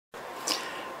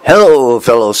Hello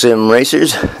fellow sim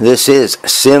racers, this is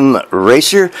Sim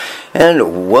Racer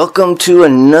and welcome to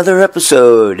another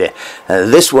episode.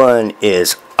 This one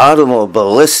is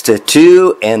Automobilista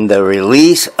 2 and the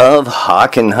release of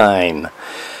Hockenheim.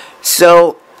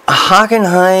 So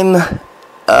Hockenheim,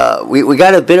 we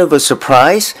got a bit of a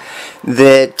surprise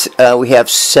that we have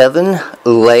 7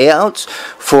 layouts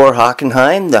for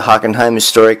Hockenheim. The Hockenheim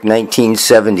Historic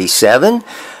 1977.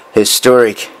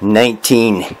 Historic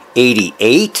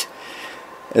 1988,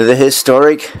 the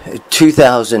Historic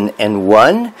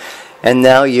 2001, and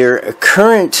now your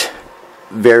current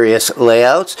various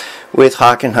layouts with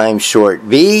Hockenheim Short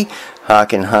B,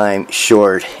 Hockenheim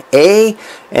Short A,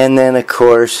 and then of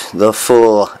course the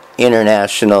full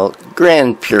International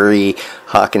Grand Prix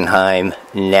Hockenheim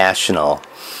National.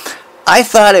 I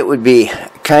thought it would be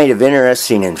kind of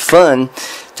interesting and fun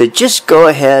to just go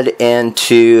ahead and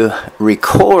to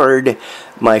record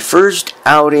my first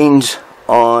outings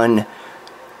on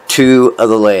 2 of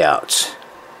the layouts.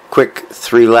 Quick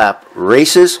 3-lap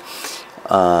races.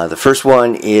 The first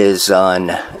one is on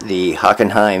the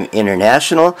Hockenheim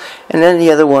International, and then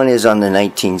the other one is on the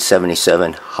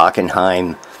 1977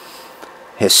 Hockenheim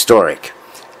Historic.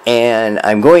 And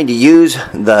I'm going to use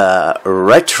the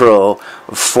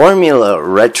Formula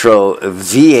Retro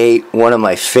V8, one of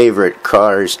my favorite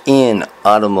cars in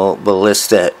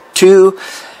Automobilista 2,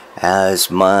 as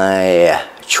my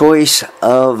choice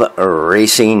of a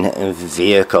racing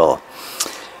vehicle.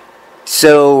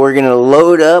 So we're going to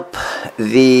load up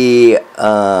the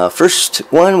first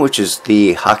one, which is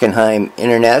the Hockenheim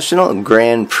International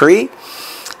Grand Prix,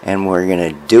 and we're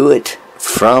going to do it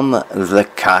from the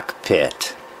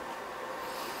cockpit.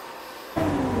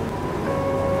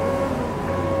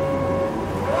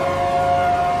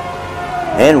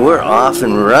 And we're off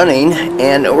and running,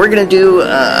 and we're going to do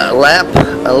a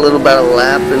little about a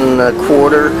lap and a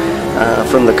quarter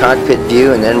from the cockpit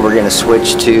view, and then we're going to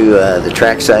switch to the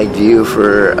trackside view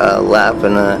for a lap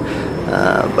and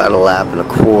about a lap and a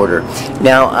quarter.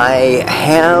 Now I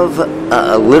have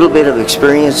a little bit of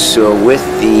experience with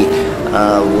the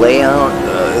layout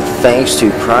thanks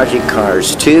to Project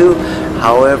Cars 2.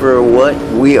 However, what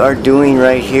we are doing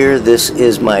right here, this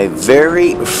is my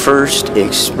very first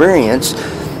experience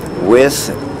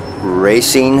with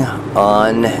racing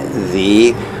on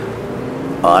the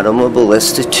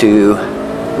Automobilista 2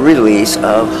 release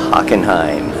of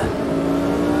Hockenheim.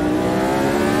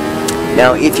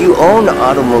 Now, if you own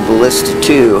Automobilista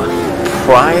 2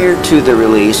 prior to the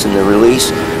release, and the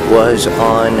release was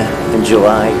on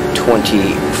July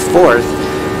 24th,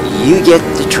 you get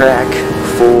the track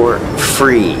for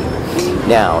free.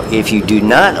 Now, if you do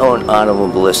not own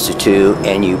Automobilista 2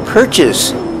 and you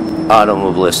purchase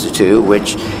Automobilista 2,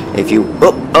 which if you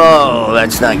oh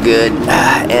that's not good,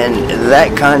 and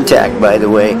that contact, by the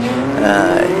way,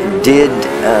 did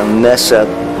mess up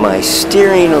my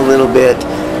steering a little bit,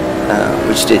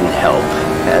 which didn't help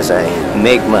as I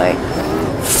make my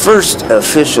first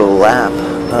official lap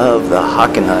of the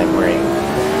Hockenheim ring.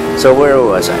 So where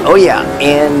was I? Oh yeah,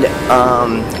 and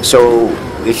so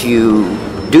if you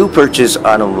do purchase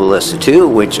Automobilista 2,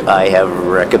 which I have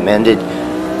recommended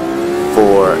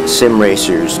for sim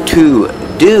racers to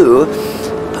do,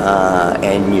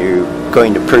 and you're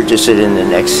going to purchase it in the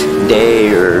next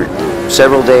day or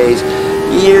several days,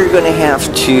 you're going to have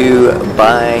to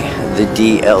buy the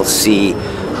DLC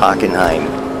Hockenheim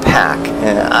pack.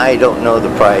 And I don't know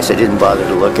the price. I didn't bother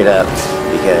to look it up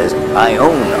because I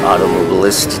own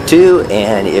Automobilista 2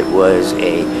 and it was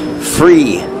a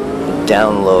free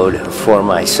download for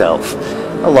myself,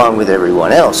 along with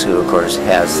everyone else who of course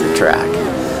has the track.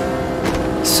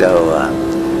 So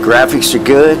graphics are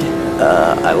good.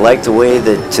 I like the way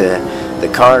that the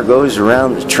car goes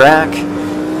around the track.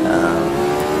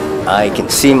 I can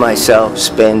see myself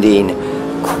spending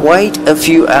quite a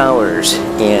few hours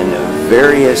in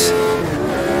various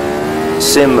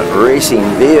sim racing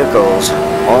vehicles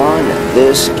on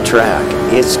this track.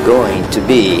 It's going to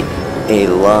be a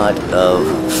lot of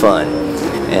fun,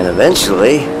 and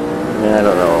eventually, I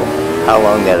don't know how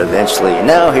long that eventually,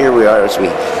 now here we are as we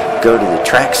go to the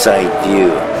trackside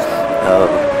view of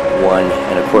 1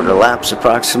 1/4 laps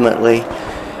approximately,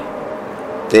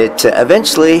 that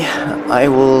eventually I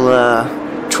will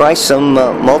try some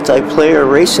multiplayer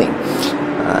racing.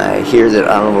 I hear that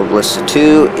Automobilista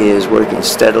 2 is working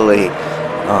steadily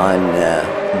on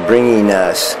bringing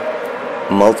us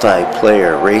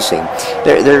multiplayer racing.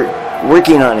 They're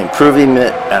working on improving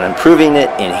it,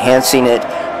 enhancing it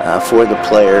for the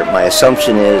player. My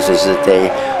assumption is that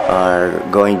they are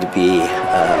going to be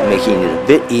making it a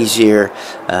bit easier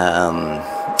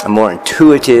more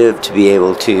intuitive to be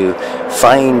able to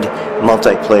find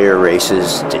multiplayer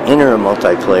races, to enter a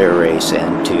multiplayer race,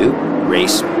 and to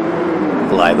race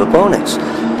live opponents.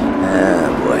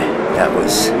 Boy, that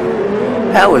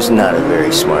was not a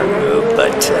very smart move,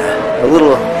 but a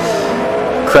little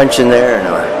crunch in there, and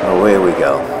away we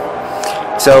go.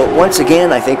 So once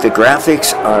again, I think the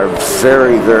graphics are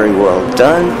very, very well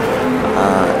done,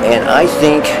 and I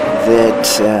think that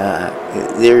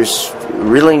there's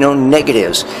really no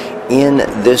negatives in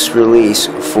this release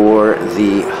for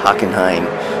the Hockenheim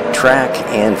track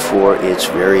and for its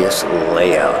various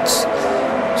layouts.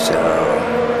 So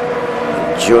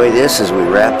enjoy this as we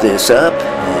wrap this up,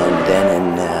 and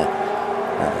then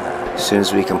as soon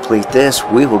as we complete this,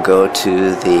 we will go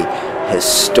to the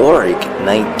historic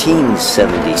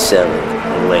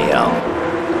 1977 layout.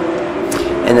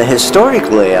 And the historic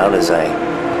layout, as I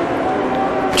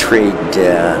trade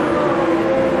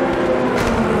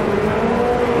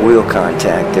wheel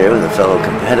contact there with a fellow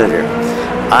competitor,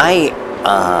 I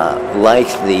like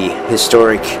the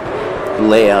historic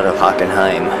layout of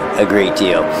Hockenheim a great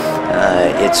deal.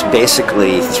 It's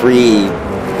basically 3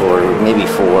 or maybe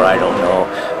 4, I don't know,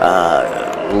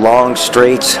 long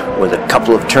straights with a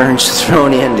couple of turns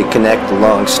thrown in to connect the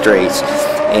long straights,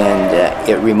 and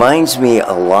it reminds me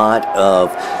a lot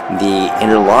of the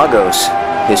Interlagos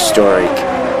historic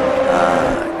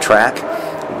track,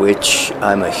 which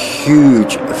I'm a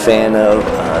huge fan of.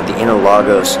 The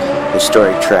Interlagos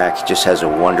historic track just has a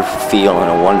wonderful feel and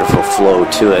a wonderful flow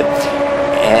to it,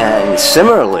 and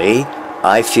similarly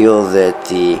I feel that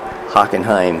the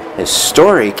Hockenheim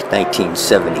historic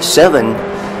 1977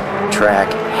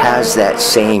 track has that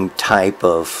same type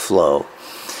of flow.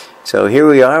 So here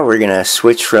we are, we're going to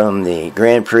switch from the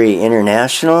Grand Prix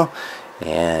International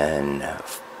and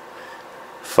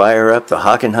fire up the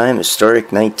Hockenheim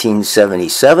historic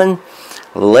 1977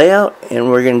 layout, and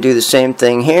we're going to do the same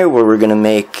thing here, where we're going to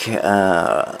make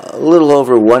a little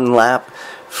over 1 lap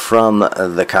from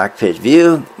the cockpit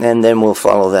view, and then we'll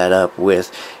follow that up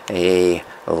with a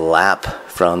lap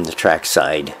from the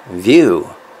trackside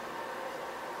view.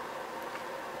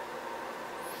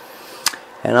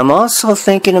 And I'm also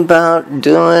thinking about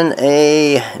doing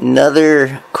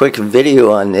another quick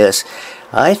video on this.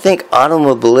 I think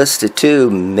Automobilista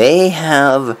 2 may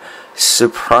have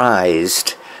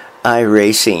surprised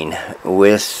iRacing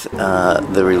with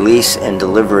the release and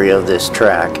delivery of this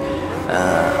track.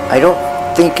 I don't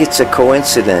think it's a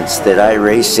coincidence that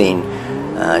iRacing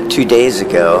 2 days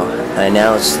ago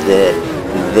announced that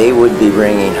they would be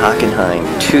bringing Hockenheim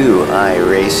to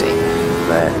iRacing,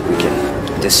 but we can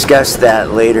discuss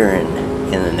that later in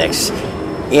an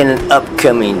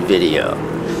upcoming video.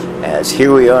 As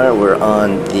here we are, we're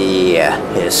on the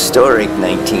historic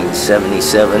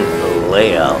 1977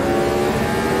 layout.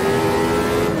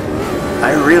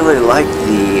 I really like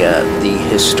the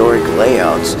historic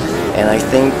layouts, and I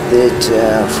think that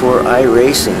for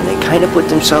iRacing, they kind of put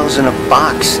themselves in a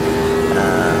box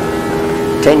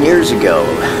 10 years ago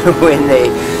when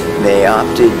they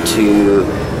opted to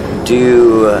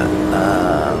do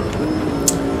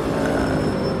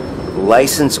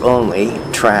license only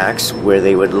tracks where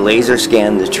they would laser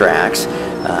scan the tracks.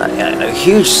 A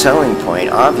huge selling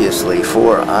point obviously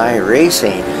for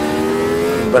iRacing,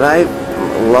 but I've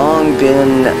long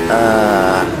been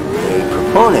a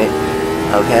proponent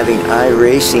of having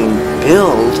iRacing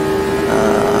build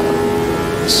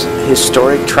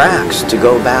historic tracks to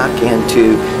go back and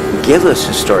to give us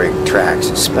historic tracks,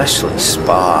 especially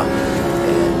Spa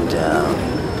and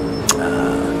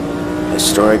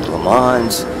historic Le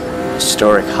Mans,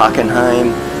 historic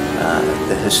Hockenheim.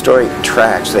 The historic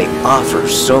tracks, they offer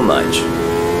so much.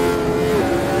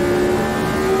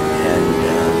 And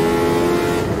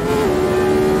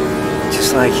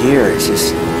just like here,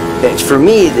 it's for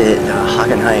me, the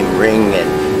Hockenheim ring in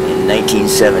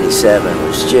 1977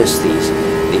 was just these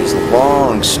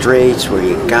long straights where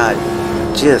you got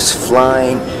just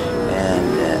flying,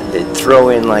 and they'd throw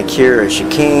in, like here, a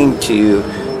chicane to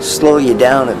slow you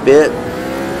down a bit,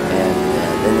 and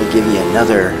then they give you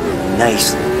another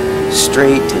nice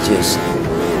straight to just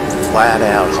flat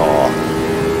out haul.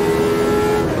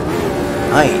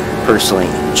 I personally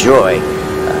enjoy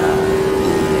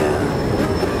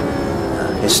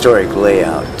the historic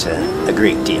layout a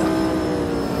great deal.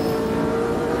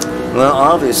 Well,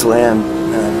 obviously I'm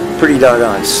pretty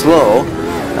doggone slow,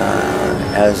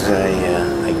 as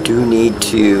I do need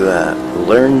to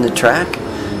learn the track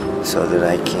so that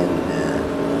I can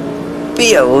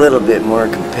be a little bit more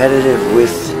competitive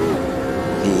with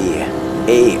the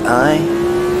AI.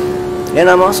 And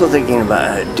I'm also thinking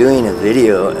about doing a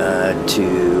video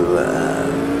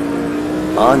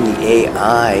on the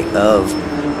AI of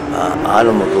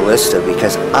Automobilista,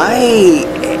 because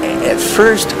at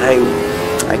first I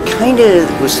kind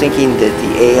of was thinking that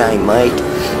the AI might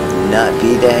not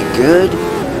be that good.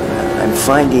 I'm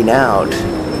finding out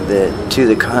that, to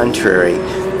the contrary,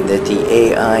 that the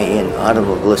AI in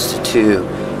Automobilista 2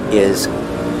 is,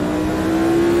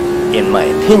 in my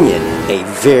opinion, a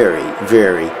very,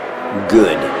 very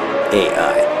good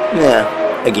AI. Yeah,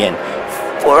 again,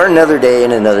 for another day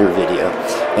in another video.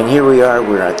 And here we are,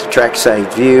 we're at the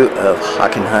trackside view of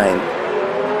Hockenheim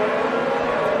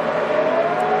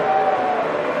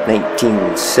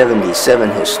 1977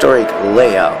 historic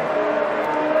layout.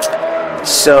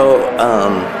 So,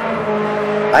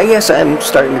 I guess I'm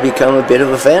starting to become a bit of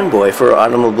a fanboy for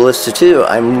Automobilista 2.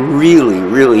 I'm really,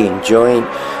 really enjoying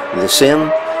the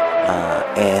sim,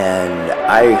 and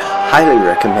I highly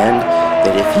recommend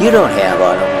that if you don't have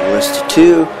Automobilista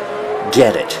 2,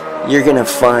 get it. You're going to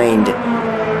find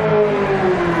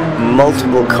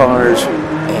multiple cars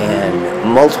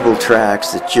and multiple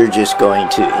tracks that you're just going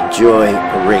to enjoy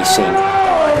racing on.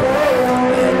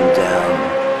 And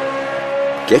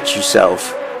get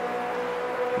yourself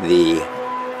the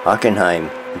Hockenheim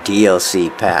DLC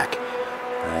pack.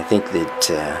 I think that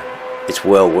it's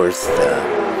well worth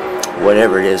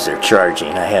whatever it is they're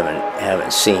charging. I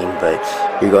haven't seen, but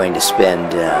you're going to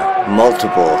spend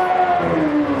multiple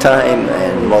time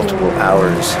and multiple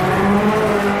hours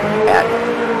at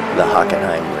the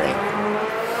Hockenheim ring.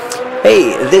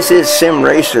 Hey, this is Sim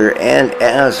Racer, and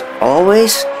as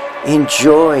always,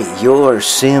 enjoy your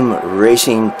sim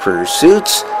racing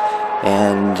pursuits.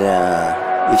 And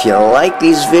if you like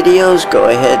these videos, go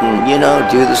ahead and,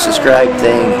 do the subscribe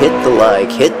thing, hit the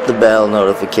like, hit the bell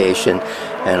notification,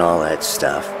 and all that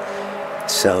stuff.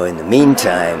 So in the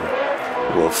meantime,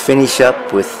 we'll finish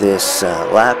up with this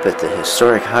lap at the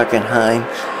historic Hockenheim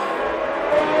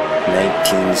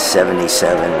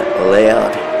 1977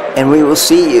 layout, and we will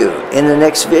see you in the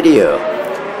next video.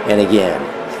 And again,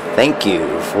 thank you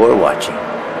for watching.